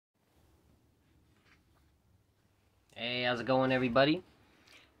Hey, how's it going, everybody?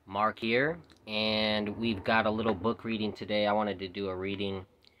 Mark here, and we've got a little book reading today. I wanted to do a reading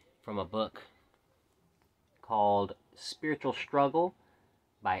from a book called Spiritual Struggle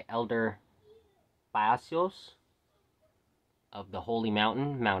by Elder Paisios of the Holy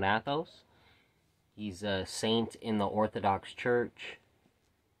Mountain, Mount Athos. He's a saint in the Orthodox Church,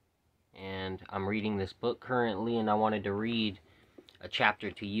 and I'm reading this book currently, and I wanted to read a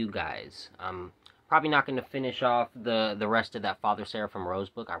chapter to you guys. Probably not going to finish off the rest of that Father Seraphim Rose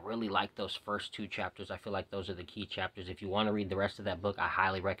book. I really like those first two chapters. I feel like those are the key chapters. If you want to read the rest of that book, I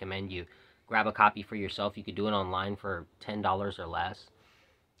highly recommend you grab a copy for yourself. You could do it online for $10 or less,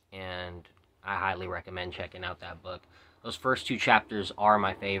 and I highly recommend checking out that book. Those first two chapters are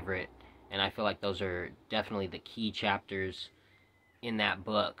my favorite, and I feel like those are definitely the key chapters in that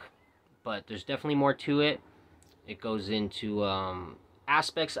book. But there's definitely more to it. It goes into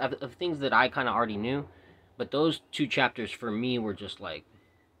aspects of things that I kind of already knew, but those two chapters for me were just like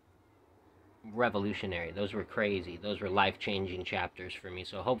revolutionary. Those were crazy. Those were life-changing chapters for me.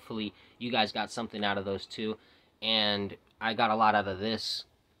 So hopefully you guys got something out of those too, and I got a lot out of this.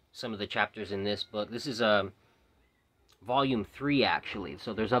 Some of the chapters in this book. This is volume 3 actually.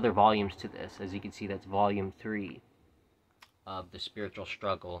 So there's other volumes to this. As you can see, that's volume 3 of the Spiritual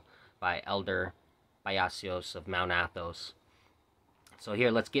Struggle by Elder Paisios of Mount Athos. So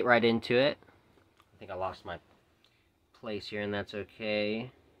here, let's get right into it. I think I lost my place here, and that's okay.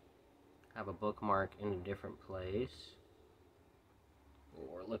 I have a bookmark in a different place. What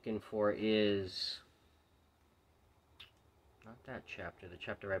we're looking for is not that chapter, the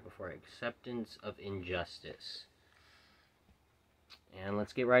chapter right before it, Acceptance of Injustice. And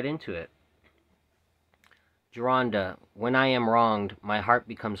let's get right into it. Geronda, when I am wronged, my heart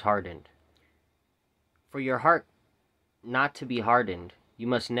becomes hardened. For your heart not to be hardened, you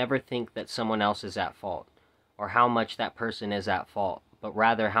must never think that someone else is at fault, or how much that person is at fault, but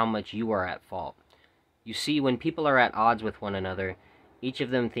rather how much you are at fault. You see, when people are at odds with one another, each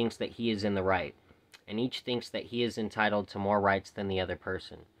of them thinks that he is in the right, and each thinks that he is entitled to more rights than the other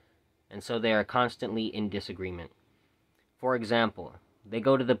person, and so they are constantly in disagreement. For example, they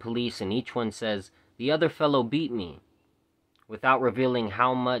go to the police and each one says, "The other fellow beat me," without revealing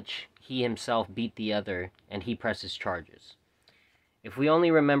how much he himself beat the other, and he presses charges. If we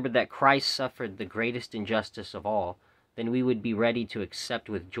only remembered that Christ suffered the greatest injustice of all, then we would be ready to accept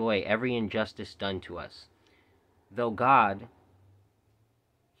with joy every injustice done to us. Though God,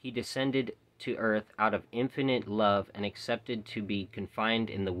 he descended to earth out of infinite love and accepted to be confined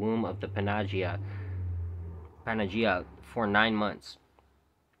in the womb of the Panagia for 9 months.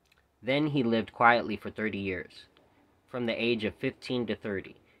 Then he lived quietly for 30 years. From the age of 15 to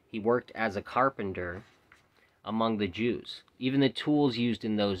 30, he worked as a carpenter among the Jews. Even the tools used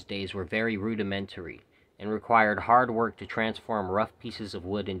in those days were very rudimentary and required hard work to transform rough pieces of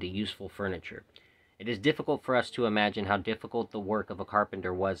wood into useful furniture. It is difficult for us to imagine how difficult the work of a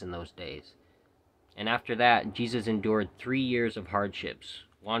carpenter was in those days. And after that, Jesus endured 3 years of hardships,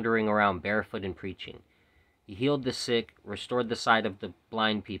 wandering around barefoot and preaching. He healed the sick, restored the sight of the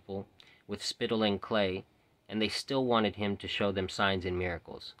blind people with spittle and clay, and they still wanted him to show them signs and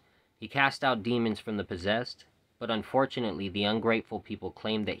miracles. He cast out demons from the possessed, but unfortunately the ungrateful people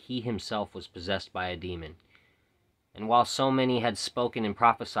claimed that he himself was possessed by a demon. And while so many had spoken and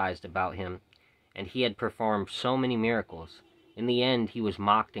prophesied about him, and he had performed so many miracles, in the end he was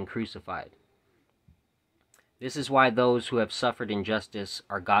mocked and crucified. This is why those who have suffered injustice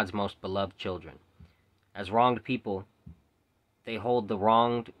are God's most beloved children. As wronged people, they hold the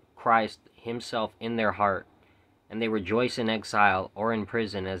wronged Christ himself in their heart, and they rejoice in exile or in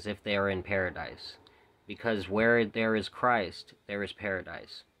prison as if they are in paradise, because where there is Christ, there is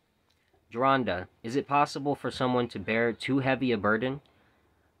paradise. Geronda, is it possible for someone to bear too heavy a burden?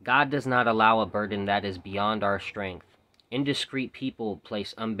 God does not allow a burden that is beyond our strength. Indiscreet people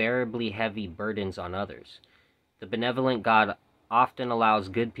place unbearably heavy burdens on others. The benevolent God often allows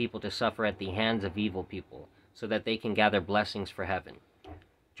good people to suffer at the hands of evil people, so that they can gather blessings for heaven.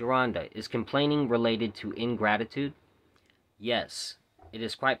 Geronda, is complaining related to ingratitude? Yes, it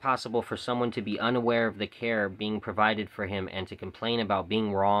is quite possible for someone to be unaware of the care being provided for him and to complain about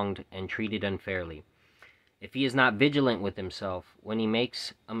being wronged and treated unfairly. If he is not vigilant with himself, when he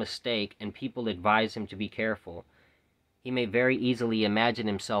makes a mistake and people advise him to be careful, he may very easily imagine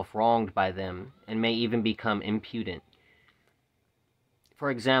himself wronged by them and may even become impudent.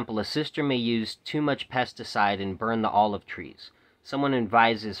 For example, a sister may use too much pesticide and burn the olive trees. Someone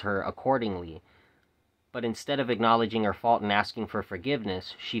advises her accordingly, but instead of acknowledging her fault and asking for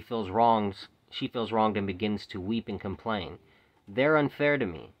forgiveness, she feels wronged and begins to weep and complain. They're unfair to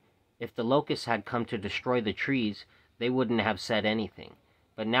me. If the locusts had come to destroy the trees, they wouldn't have said anything.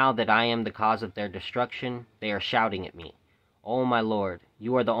 But now that I am the cause of their destruction, they are shouting at me. Oh, my Lord,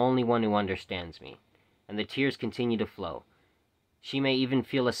 you are the only one who understands me. And the tears continue to flow. She may even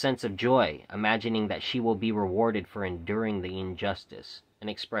feel a sense of joy, imagining that she will be rewarded for enduring the injustice, and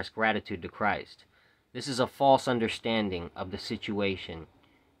express gratitude to Christ. This is a false understanding of the situation,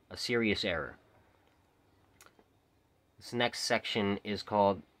 a serious error. This next section is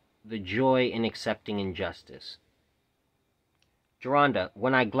called The Joy in Accepting Injustice. Geronda,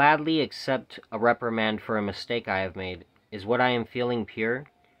 when I gladly accept a reprimand for a mistake I have made, is what I am feeling pure?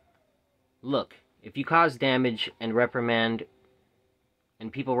 Look, if you cause damage and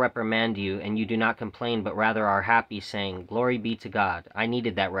people reprimand you, and you do not complain but rather are happy, saying, "Glory be to God, I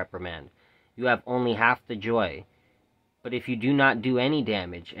needed that reprimand," you have only half the joy. But if you do not do any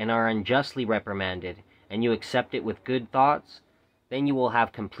damage and are unjustly reprimanded, and you accept it with good thoughts, then you will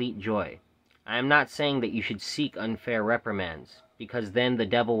have complete joy. I am not saying that you should seek unfair reprimands, because then the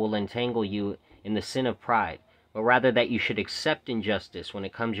devil will entangle you in the sin of pride, but rather that you should accept injustice when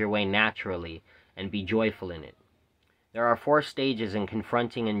it comes your way naturally and be joyful in it. There are 4 stages in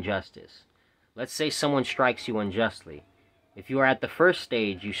confronting injustice. Let's say someone strikes you unjustly. If you are at the first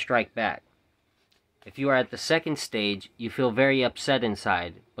stage, you strike back. If you are at the second stage, you feel very upset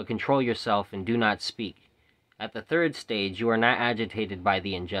inside, but control yourself and do not speak. At the third stage, you are not agitated by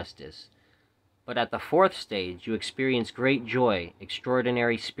the injustice. But at the 4th stage, you experience great joy,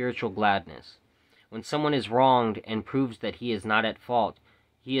 extraordinary spiritual gladness. When someone is wronged and proves that he is not at fault,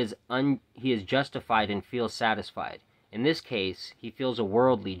 he is justified and feels satisfied. In this case, he feels a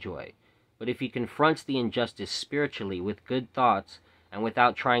worldly joy. But if he confronts the injustice spiritually with good thoughts and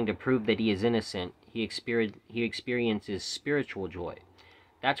without trying to prove that he is innocent, he experiences spiritual joy.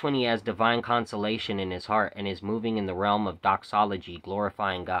 That's when he has divine consolation in his heart and is moving in the realm of doxology,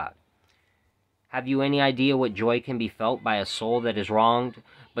 glorifying God. Have you any idea what joy can be felt by a soul that is wronged,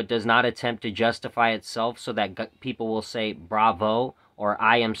 but does not attempt to justify itself so that people will say, "Bravo," or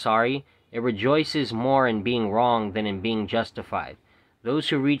 "I am sorry"? It rejoices more in being wronged than in being justified. Those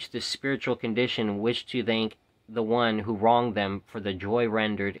who reach this spiritual condition wish to thank the one who wronged them for the joy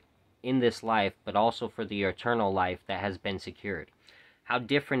rendered in this life, but also for the eternal life that has been secured. How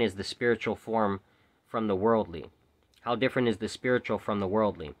different is the spiritual form from the worldly? How different is the spiritual from the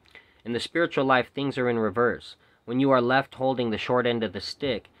worldly? In the spiritual life, things are in reverse. When you are left holding the short end of the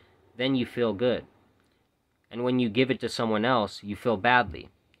stick, then you feel good. And when you give it to someone else, you feel badly.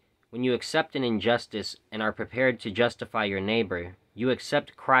 When you accept an injustice and are prepared to justify your neighbor, you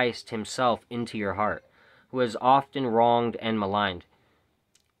accept Christ himself into your heart, who is often wronged and maligned.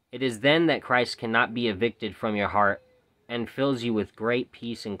 It is then that Christ cannot be evicted from your heart and fills you with great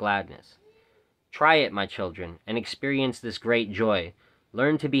peace and gladness. Try it, my children, and experience this great joy.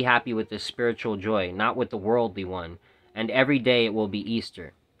 Learn to be happy with this spiritual joy, not with the worldly one, and every day it will be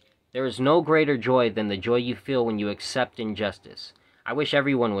Easter. There is no greater joy than the joy you feel when you accept injustice. I wish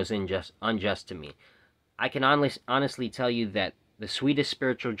everyone was unjust to me. I can honestly tell you that the sweetest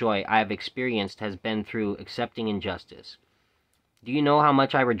spiritual joy I have experienced has been through accepting injustice. Do you know how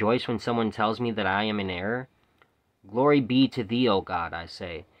much I rejoice when someone tells me that I am in error? Glory be to thee, O God, I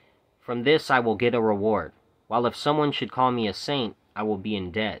say. From this I will get a reward, while if someone should call me a saint, I will be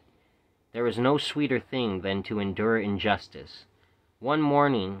in debt. There is no sweeter thing than to endure injustice. One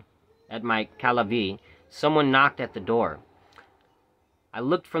morning, at my calavi, someone knocked at the door. I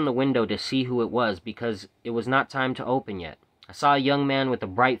looked from the window to see who it was because it was not time to open yet. I saw a young man with a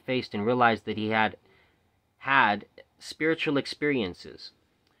bright face and realized that he had had spiritual experiences,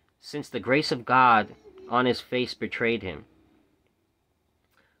 since the grace of God on his face betrayed him.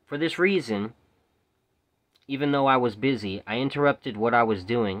 For this reason, even though I was busy, I interrupted what I was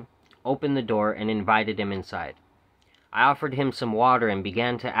doing, opened the door, and invited him inside. I offered him some water and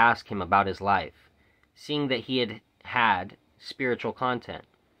began to ask him about his life, seeing that he had spiritual content.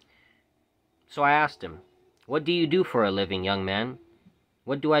 So I asked him, "What do you do for a living, young man?"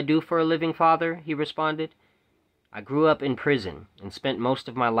 "What do I do for a living, Father?" he responded. "I grew up in prison and spent most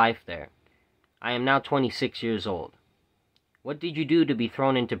of my life there. I am now 26 years old." "What did you do to be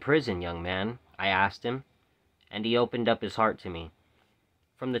thrown into prison, young man?" I asked him, and he opened up his heart to me.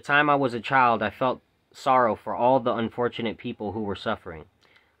 From the time I was a child, I felt sorrow for all the unfortunate people who were suffering.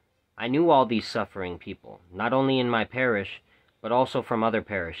 I knew all these suffering people, not only in my parish, but also from other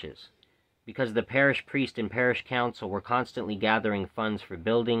parishes, because the parish priest and parish council were constantly gathering funds for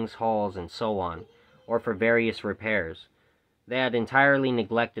buildings, halls, and so on, or for various repairs. They had entirely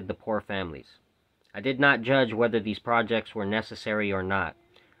neglected the poor families. I did not judge whether these projects were necessary or not.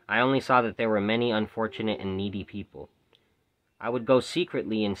 I only saw that there were many unfortunate and needy people. I would go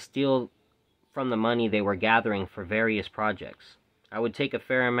secretly and steal from the money they were gathering for various projects. I would take a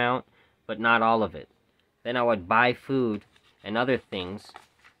fair amount, but not all of it. Then I would buy food and other things,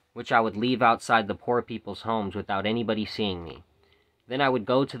 which I would leave outside the poor people's homes without anybody seeing me. Then I would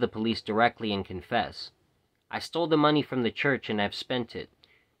go to the police directly and confess. I stole the money from the church and I've spent it,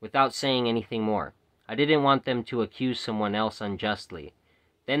 without saying anything more. I didn't want them to accuse someone else unjustly.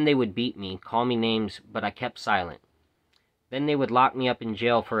 Then they would beat me, call me names, but I kept silent. Then they would lock me up in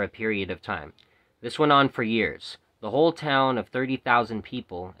jail for a period of time. This went on for years. The whole town of 30,000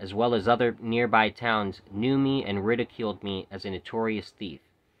 people, as well as other nearby towns, knew me and ridiculed me as a notorious thief.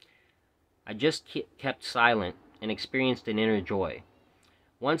 I just kept silent and experienced an inner joy.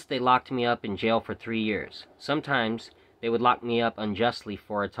 Once they locked me up in jail for 3 years. Sometimes they would lock me up unjustly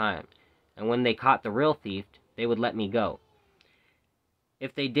for a time, and when they caught the real thief, they would let me go.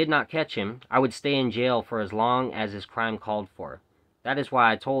 If they did not catch him, I would stay in jail for as long as his crime called for. That is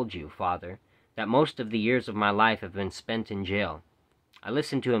why I told you, Father, that most of the years of my life have been spent in jail. I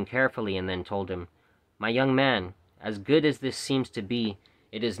listened to him carefully and then told him, "My young man, as good as this seems to be,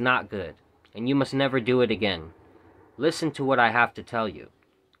 it is not good, and you must never do it again. Listen to what I have to tell you."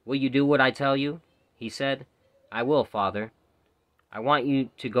 "Will you do what I tell you?" he said. "I will, Father. I want you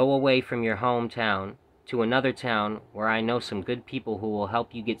to go away from your hometown to another town where I know some good people who will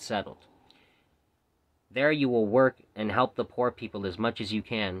help you get settled. There you will work and help the poor people as much as you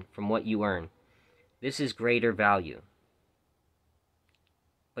can from what you earn. This is greater value.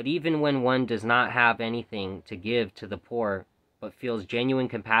 But even when one does not have anything to give to the poor, but feels genuine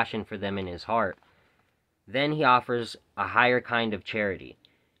compassion for them in his heart, then he offers a higher kind of charity,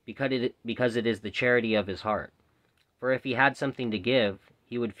 because it is the charity of his heart. For if he had something to give,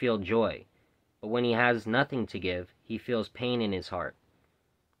 he would feel joy. But when he has nothing to give, he feels pain in his heart."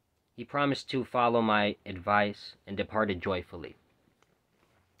 He promised to follow my advice and departed joyfully.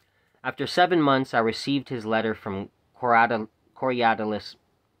 After 7 months, I received his letter from Corialis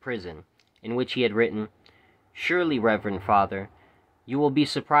prison, in which he had written, "Surely, Reverend Father, you will be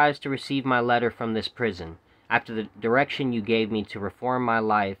surprised to receive my letter from this prison, after the direction you gave me to reform my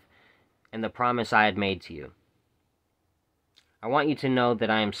life and the promise I had made to you. I want you to know that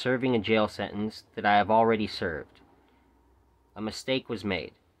I am serving a jail sentence that I have already served. A mistake was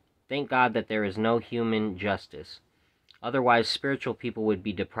made. Thank God that there is no human justice. Otherwise, spiritual people would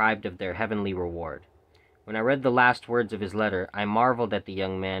be deprived of their heavenly reward." When I read the last words of his letter, I marveled at the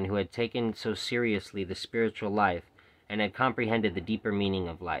young man who had taken so seriously the spiritual life and had comprehended the deeper meaning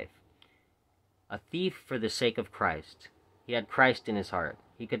of life. A thief for the sake of Christ. He had Christ in his heart.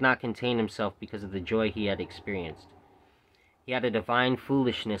 He could not contain himself because of the joy he had experienced. He had a divine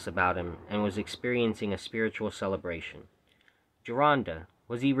foolishness about him and was experiencing a spiritual celebration. Geronda,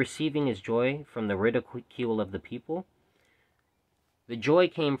 was he receiving his joy from the ridicule of the people? The joy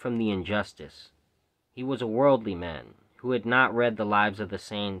came from the injustice. He was a worldly man, who had not read the lives of the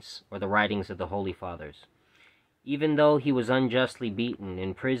saints or the writings of the Holy Fathers. Even though he was unjustly beaten,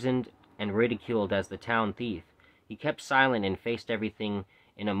 imprisoned, and ridiculed as the town thief, he kept silent and faced everything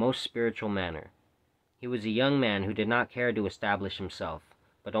in a most spiritual manner. He was a young man who did not care to establish himself,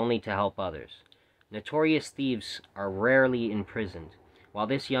 but only to help others. Notorious thieves are rarely imprisoned, while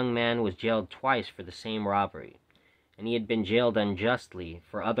this young man was jailed twice for the same robbery, and he had been jailed unjustly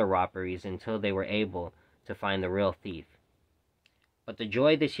for other robberies until they were able to find the real thief. But the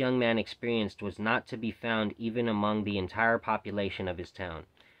joy this young man experienced was not to be found even among the entire population of his town.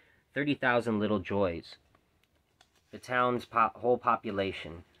 30,000 little joys. The town's whole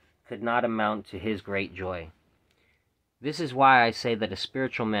population could not amount to his great joy. This is why I say that a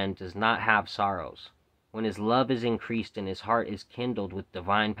spiritual man does not have sorrows. When his love is increased and his heart is kindled with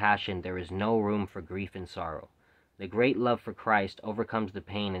divine passion, there is no room for grief and sorrow. The great love for Christ overcomes the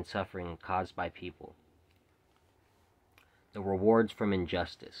pain and suffering caused by people. The rewards from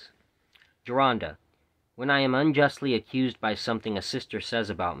injustice. Geronda, when I am unjustly accused by something a sister says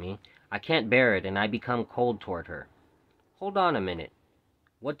about me, I can't bear it and I become cold toward her. Hold on a minute.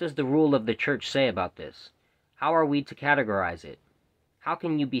 What does the rule of the church say about this? How are we to categorize it? How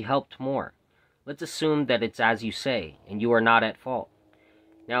can you be helped more? Let's assume that it's as you say, and you are not at fault.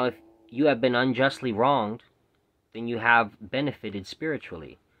 Now, if you have been unjustly wronged, then you have benefited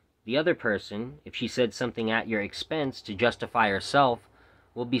spiritually. The other person, if she said something at your expense to justify herself,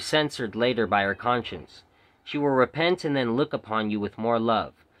 will be censored later by her conscience. She will repent and then look upon you with more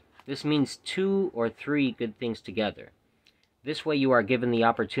love. This means 2 or 3 good things together. This way you are given the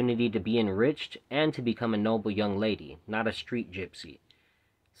opportunity to be enriched and to become a noble young lady, not a street gypsy.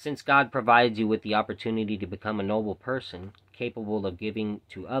 Since God provides you with the opportunity to become a noble person, capable of giving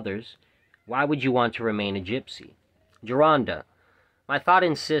to others, why would you want to remain a gypsy? Geronda, My thought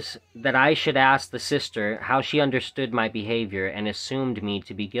insists that I should ask the sister how she understood my behavior and assumed me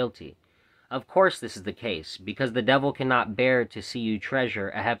to be guilty. Of course this is the case, because the devil cannot bear to see you treasure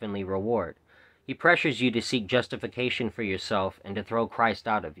a heavenly reward. He pressures you to seek justification for yourself and to throw Christ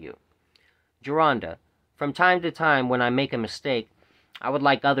out of you. Geronda, from time to time when I make a mistake, I would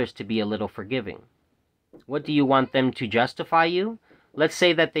like others to be a little forgiving. What do you want them to justify you? Let's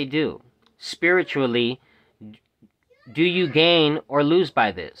say that they do. Spiritually, do you gain or lose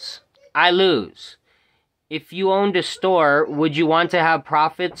by this? I lose. If you owned a store, would you want to have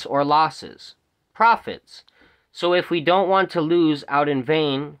profits or losses? Profits. So if we don't want to lose out in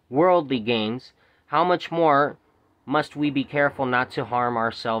vain, worldly gains, how much more must we be careful not to harm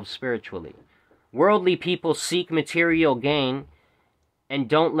ourselves spiritually? Worldly people seek material gain and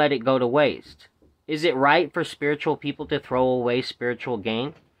don't let it go to waste. Is it right for spiritual people to throw away spiritual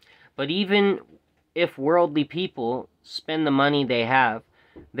gain? But even if worldly people spend the money they have,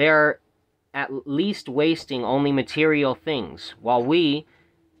 they are at least wasting only material things, while we,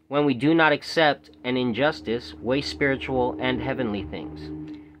 when we do not accept an injustice, waste spiritual and heavenly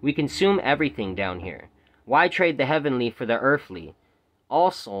things. We consume everything down here. Why trade the heavenly for the earthly?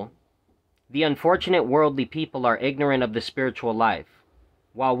 Also, the unfortunate worldly people are ignorant of the spiritual life,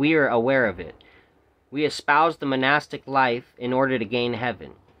 while we are aware of it. We espouse the monastic life in order to gain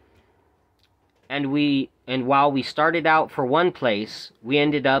heaven. And while we started out for one place, we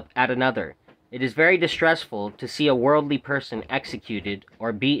ended up at another. It is very distressful to see a worldly person executed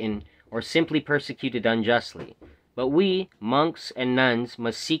or beaten or simply persecuted unjustly. But we, monks and nuns,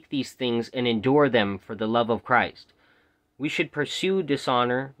 must seek these things and endure them for the love of Christ. We should pursue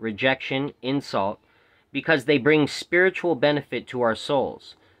dishonor, rejection, insult, because they bring spiritual benefit to our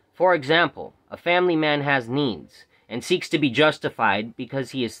souls. For example, a family man has needs and seeks to be justified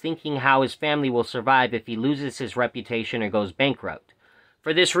because he is thinking how his family will survive if he loses his reputation or goes bankrupt.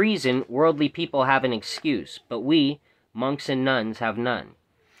 For this reason, worldly people have an excuse, but we, monks and nuns, have none.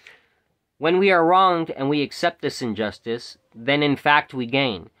 When we are wronged and we accept this injustice, then in fact we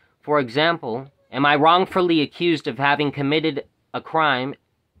gain. For example, am I wrongfully accused of having committed a crime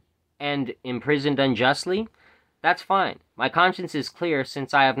and imprisoned unjustly? That's fine. My conscience is clear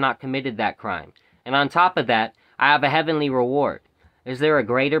since I have not committed that crime. And on top of that, I have a heavenly reward. Is there a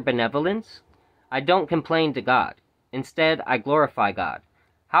greater benevolence? I don't complain to God. Instead, I glorify God.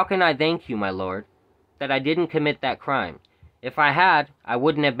 How can I thank you, my Lord, that I didn't commit that crime? If I had, I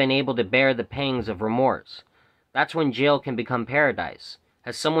wouldn't have been able to bear the pangs of remorse. That's when jail can become paradise.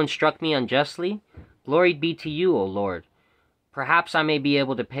 Has someone struck me unjustly? Glory be to you, O Lord. Perhaps I may be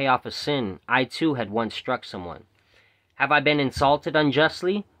able to pay off a sin I too had once struck someone. Have I been insulted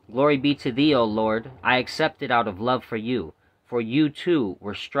unjustly? Glory be to thee, O Lord. I accept it out of love for you too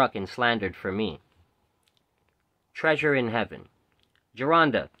were struck and slandered for me. Treasure in heaven.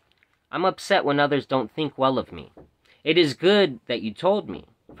 Geronda, I'm upset when others don't think well of me. It is good that you told me.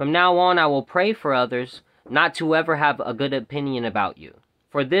 From now on I will pray for others not to ever have a good opinion about you.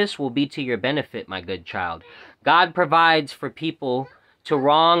 For this will be to your benefit, my good child. God provides for people to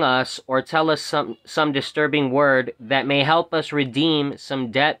wrong us or tell us some disturbing word that may help us redeem some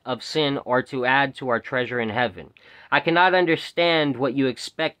debt of sin or to add to our treasure in heaven. I cannot understand what you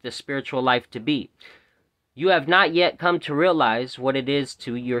expect the spiritual life to be. You have not yet come to realize what it is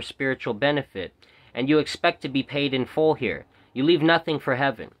to your spiritual benefit, and you expect to be paid in full here. You leave nothing for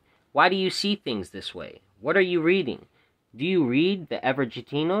heaven. Why do you see things this way? What are you reading? Do you read the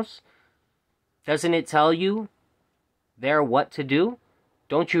Evergetinos? Doesn't it tell you there what to do?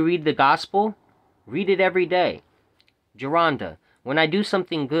 Don't you read the gospel? Read it every day. Geronda, when I do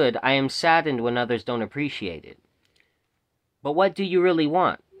something good, I am saddened when others don't appreciate it. But what do you really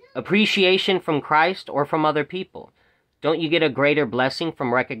want? Appreciation from Christ or from other people? Don't you get a greater blessing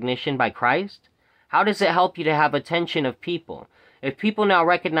from recognition by Christ? How does it help you to have attention of people? If people now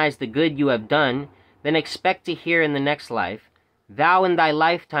recognize the good you have done, then expect to hear in the next life, "Thou in thy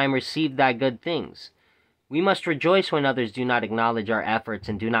lifetime received thy good things." We must rejoice when others do not acknowledge our efforts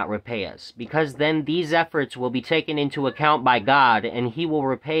and do not repay us, because then these efforts will be taken into account by God, and He will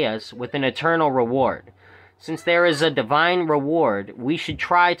repay us with an eternal reward. Since there is a divine reward, we should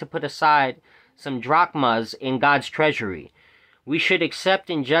try to put aside some drachmas in God's treasury. We should accept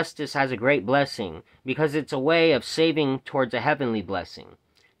injustice as a great blessing, because it's a way of saving towards a heavenly blessing.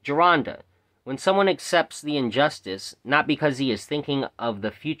 Geronda, when someone accepts the injustice, not because he is thinking of the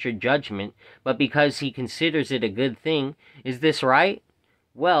future judgment, but because he considers it a good thing, is this right?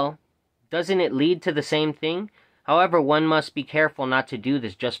 Well, doesn't it lead to the same thing? However, one must be careful not to do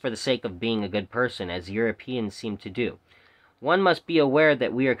this just for the sake of being a good person, as Europeans seem to do. One must be aware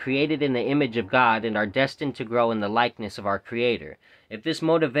that we are created in the image of God and are destined to grow in the likeness of our Creator. If this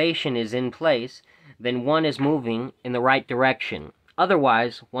motivation is in place, then one is moving in the right direction.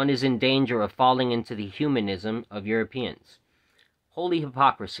 Otherwise, one is in danger of falling into the humanism of Europeans. Holy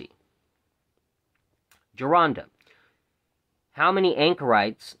hypocrisy. Geronda. How many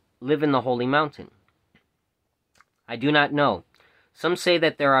anchorites live in the holy mountain? I do not know. Some say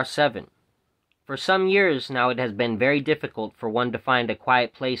that there are 7. For some years now it has been very difficult for one to find a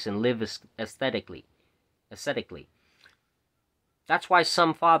quiet place and live aesthetically. That's why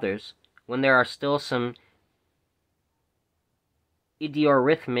some fathers, when there are still some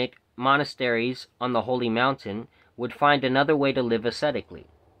idiorhythmic monasteries on the holy mountain, would find another way to live ascetically.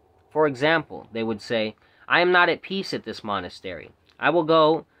 For example, they would say, I am not at peace at this monastery. I will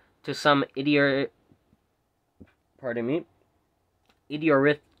go to some idiorhythmic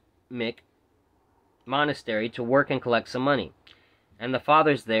monastery to work and collect some money. And the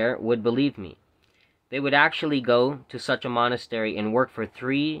fathers there would believe me. They would actually go to such a monastery and work for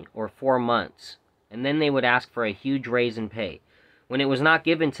 3 or 4 months, and then they would ask for a huge raise in pay. When it was not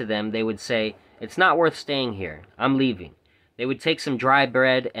given to them, they would say, it's not worth staying here. I'm leaving. They would take some dry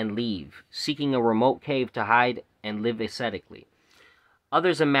bread and leave, seeking a remote cave to hide and live ascetically.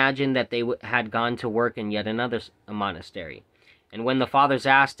 Others imagined that they had gone to work in yet another monastery, and when the fathers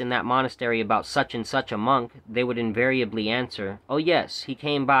asked in that monastery about such and such a monk, they would invariably answer, oh yes, he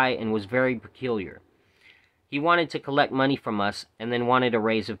came by and was very peculiar. He wanted to collect money from us and then wanted a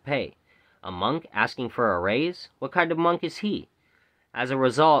raise of pay. A monk asking for a raise? What kind of monk is he? As a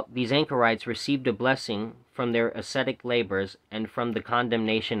result, these anchorites received a blessing from their ascetic labors and from the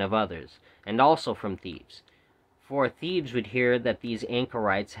condemnation of others, and also from thieves. For thieves would hear that these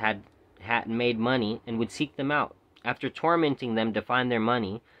anchorites had made money and would seek them out. After tormenting them to find their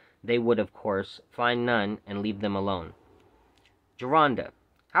money, they would, of course, find none and leave them alone. Geronda.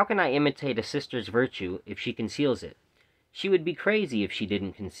 How can I imitate a sister's virtue if she conceals it? She would be crazy if she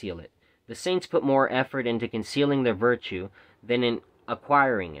didn't conceal it. The saints put more effort into concealing their virtue than in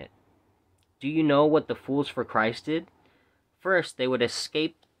acquiring it. Do you know what the fools for Christ did? First, they would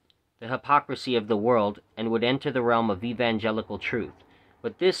escape the hypocrisy of the world and would enter the realm of evangelical truth.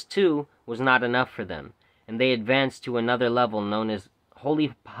 But this, too, was not enough for them, and they advanced to another level known as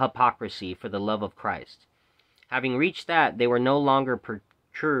holy hypocrisy for the love of Christ. Having reached that, they were no longer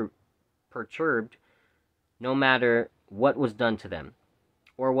perturbed no matter what was done to them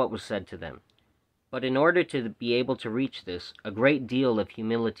or what was said to them. But in order to be able to reach this, a great deal of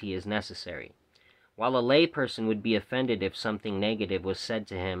humility is necessary. While a lay person would be offended if something negative was said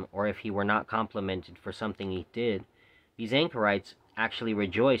to him or if he were not complimented for something he did, these anchorites actually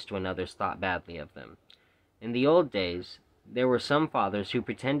rejoiced when others thought badly of them. In the old days, there were some fathers who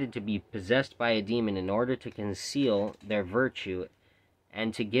pretended to be possessed by a demon in order to conceal their virtue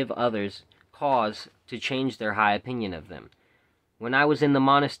and to give others cause to change their high opinion of them. When I was in the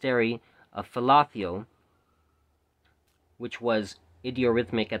monastery of Philathio, which was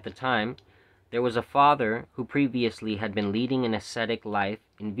idiorhythmic at the time, there was a father who previously had been leading an ascetic life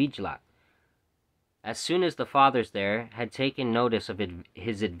in Vijla. As soon as the fathers there had taken notice of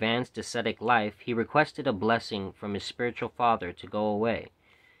his advanced ascetic life, he requested a blessing from his spiritual father to go away.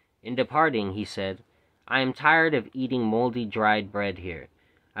 In departing, he said, I am tired of eating moldy dried bread here.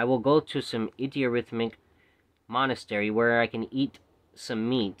 I will go to some idiorhythmic monastery where I can eat some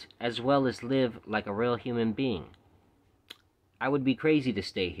meat as well as live like a real human being. I would be crazy to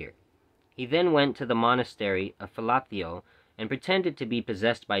stay here. He then went to the monastery of Philathio and pretended to be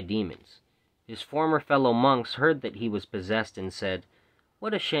possessed by demons. His former fellow monks heard that he was possessed and said,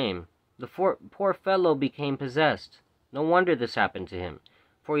 What a shame! The poor fellow became possessed. No wonder this happened to him,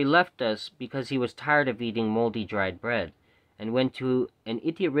 for he left us because he was tired of eating moldy dried bread, and went to an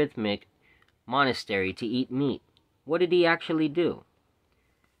idiorhythmic monastery to eat meat. What did he actually do?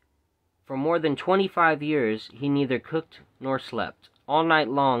 For more than 25 years, he neither cooked nor slept. All night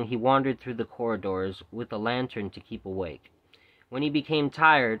long he wandered through the corridors with a lantern to keep awake. When he became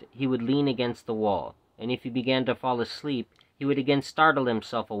tired, he would lean against the wall, and if he began to fall asleep, he would again startle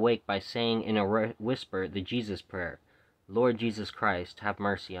himself awake by saying in a whisper the Jesus prayer, Lord Jesus Christ, have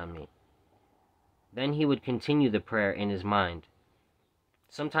mercy on me. Then he would continue the prayer in his mind.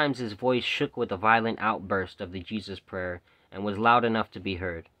 Sometimes his voice shook with a violent outburst of the Jesus prayer and was loud enough to be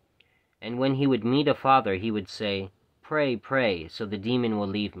heard. And when he would meet a father, he would say, Pray, pray, so the demon will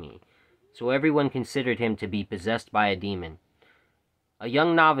leave me. So everyone considered him to be possessed by a demon. A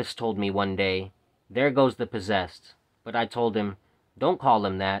young novice told me one day, There goes the possessed. But I told him, Don't call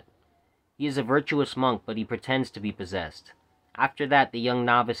him that. He is a virtuous monk, but he pretends to be possessed. After that, the young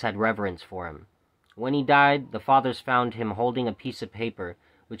novice had reverence for him. When he died, the fathers found him holding a piece of paper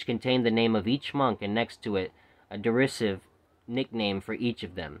which contained the name of each monk, and next to it a derisive nickname for each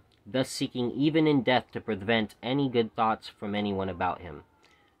of them, thus seeking even in death to prevent any good thoughts from anyone about him.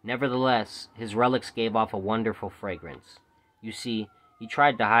 Nevertheless, his relics gave off a wonderful fragrance. You see, he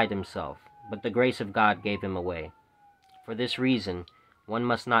tried to hide himself, but the grace of God gave him away. For this reason, one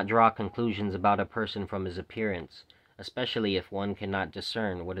must not draw conclusions about a person from his appearance, especially if one cannot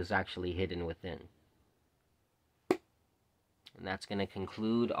discern what is actually hidden within. And that's going to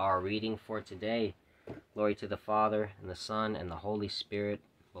conclude our reading for today. Glory to the Father, and the Son, and the Holy Spirit,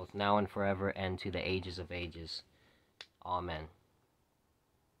 both now and forever, and to the ages of ages. Amen.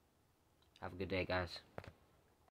 Have a good day, guys.